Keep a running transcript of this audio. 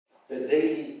the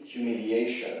daily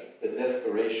humiliation, the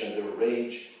desperation, the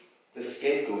rage, the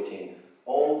scapegoating,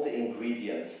 all the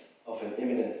ingredients of an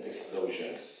imminent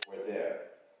explosion were there.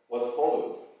 What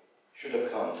followed should have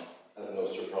come as no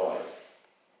surprise.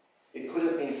 It could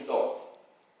have been stopped,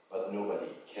 but nobody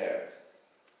cared.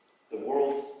 The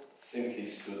world simply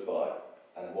stood by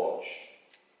and watched.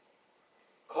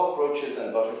 Cockroaches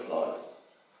and butterflies,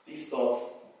 these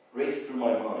thoughts raced through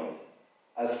my mind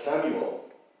as Samuel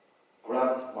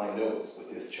grabbed my nose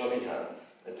with his chubby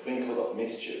hands, a twinkle of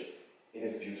mischief in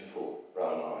his beautiful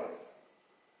brown eyes.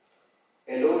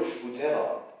 Eloge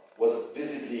Butera was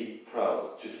visibly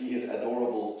proud to see his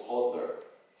adorable toddler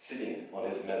sitting on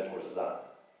his mentor's lap.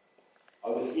 I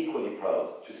was equally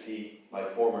proud to see my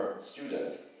former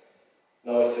student,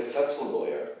 now a successful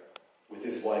lawyer, with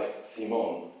his wife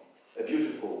Simone, a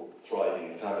beautiful,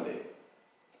 thriving family.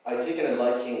 I'd taken a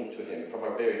liking to him from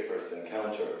our very first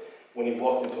encounter when he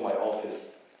walked into my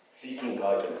office seeking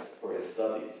guidance for his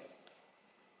studies.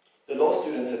 The law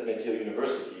students at McGill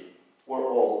University were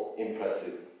all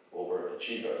impressive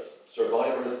overachievers,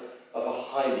 survivors of a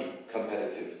highly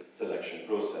competitive selection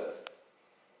process.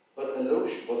 But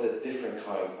Eloge was a different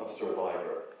kind of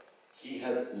survivor. He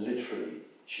had literally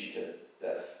cheated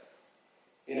death.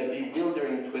 In a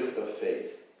bewildering twist of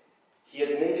fate, he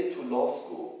had made it to law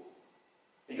school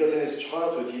because in his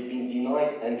childhood he'd been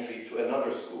denied entry to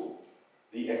another school,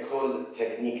 the École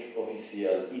Technique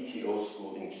Officielle ETO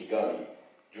school in Kigali,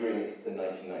 during the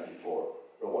 1994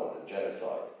 Rwandan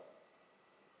genocide.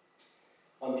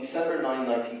 On December 9,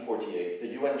 1948, the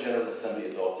UN General Assembly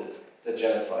adopted the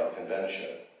Genocide Convention.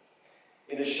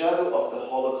 In the shadow of the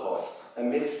Holocaust,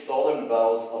 amidst solemn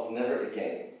vows of never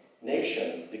again,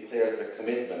 nations declared their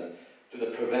commitment to the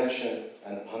prevention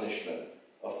and punishment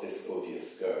of this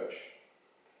odious scourge.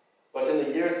 But in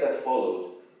the years that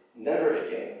followed, never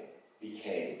again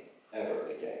became ever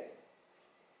again.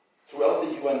 Throughout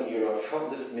the UN era,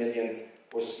 countless millions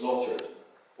were slaughtered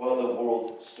while the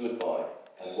world stood by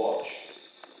and watched.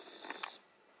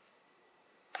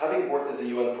 Having worked as a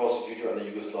UN prosecutor on the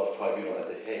Yugoslav tribunal at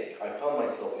The Hague, I found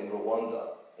myself in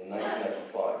Rwanda in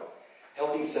 1995,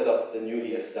 helping set up the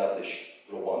newly established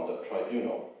Rwanda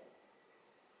tribunal.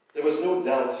 There was no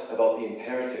doubt about the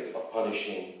imperative of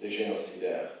punishing the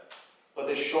génocidaires, but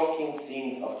the shocking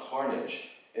scenes of carnage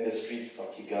in the streets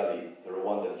of Kigali, the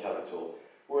Rwandan capital,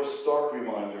 were a stark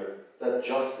reminder that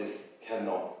justice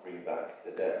cannot bring back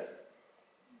the dead.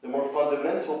 The more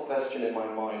fundamental question in my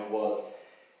mind was,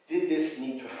 did this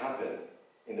need to happen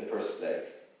in the first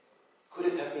place? Could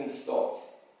it have been stopped?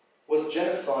 Was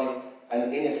genocide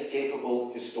an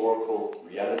inescapable historical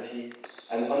reality,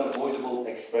 an unavoidable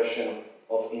expression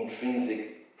of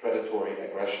intrinsic predatory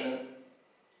aggression?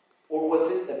 Or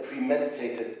was it a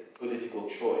premeditated political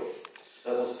choice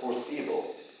that was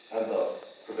foreseeable and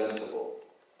thus preventable?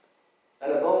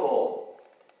 And above all,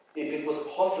 if it was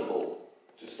possible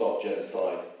to stop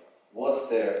genocide, was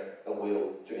there a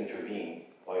will to intervene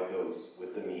by those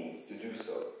with the means to do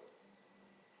so?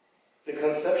 The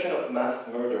conception of mass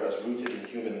murder as rooted in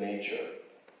human nature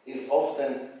is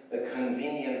often a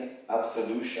convenient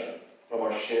absolution from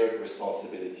our shared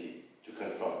responsibility to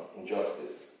confront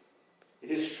injustice. It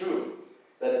is true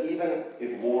that even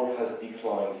if war has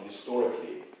declined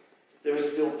historically, there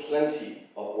is still plenty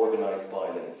of organized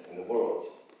violence in the world.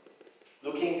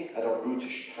 Looking at our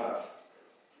brutish past,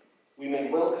 we may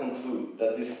well conclude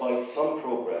that despite some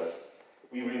progress,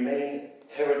 we remain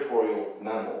territorial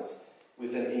mammals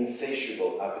with an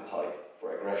insatiable appetite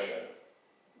for aggression.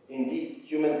 Indeed,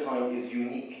 humankind is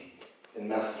unique in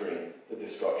mastering the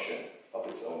destruction of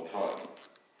its own kind.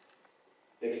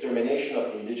 The extermination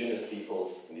of indigenous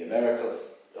peoples in the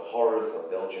Americas, the horrors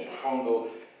of Belgian Congo,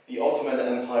 the Ottoman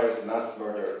Empire's mass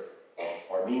murder of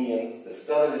Armenians, the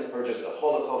Stalinist purges, the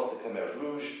Holocaust, the Khmer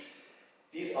Rouge,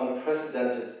 these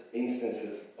unprecedented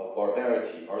instances of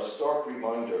barbarity are a stark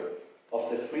reminder of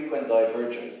the frequent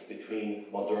divergence between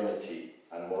modernity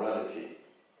and morality.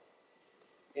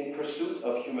 In pursuit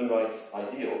of human rights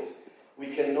ideals,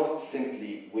 we cannot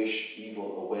simply wish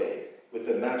evil away with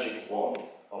the magic wand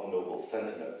of noble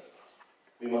sentiments.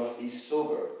 We must be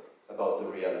sober about the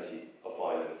reality of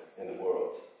violence in the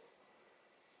world.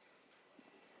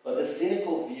 But the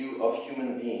cynical view of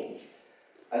human beings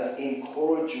as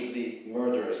incorrigibly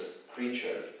murderous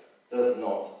creatures does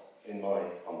not, in my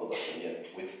humble opinion,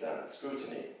 withstand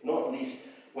scrutiny, not least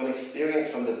when experienced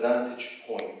from the vantage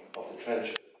point of the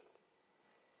trenches.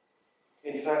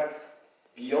 In fact,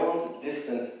 beyond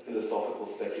distant philosophical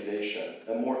speculation,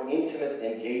 a more intimate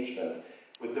engagement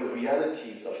with the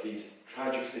realities of these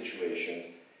tragic situations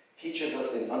teaches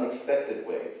us in unexpected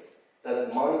ways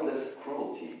that mindless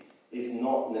cruelty is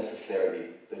not necessarily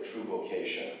the true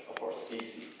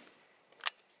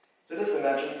Let us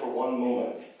imagine for one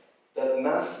moment that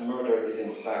mass murder is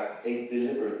in fact a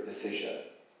deliberate decision,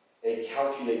 a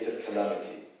calculated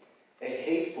calamity, a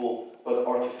hateful but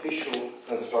artificial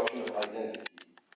construction of identity,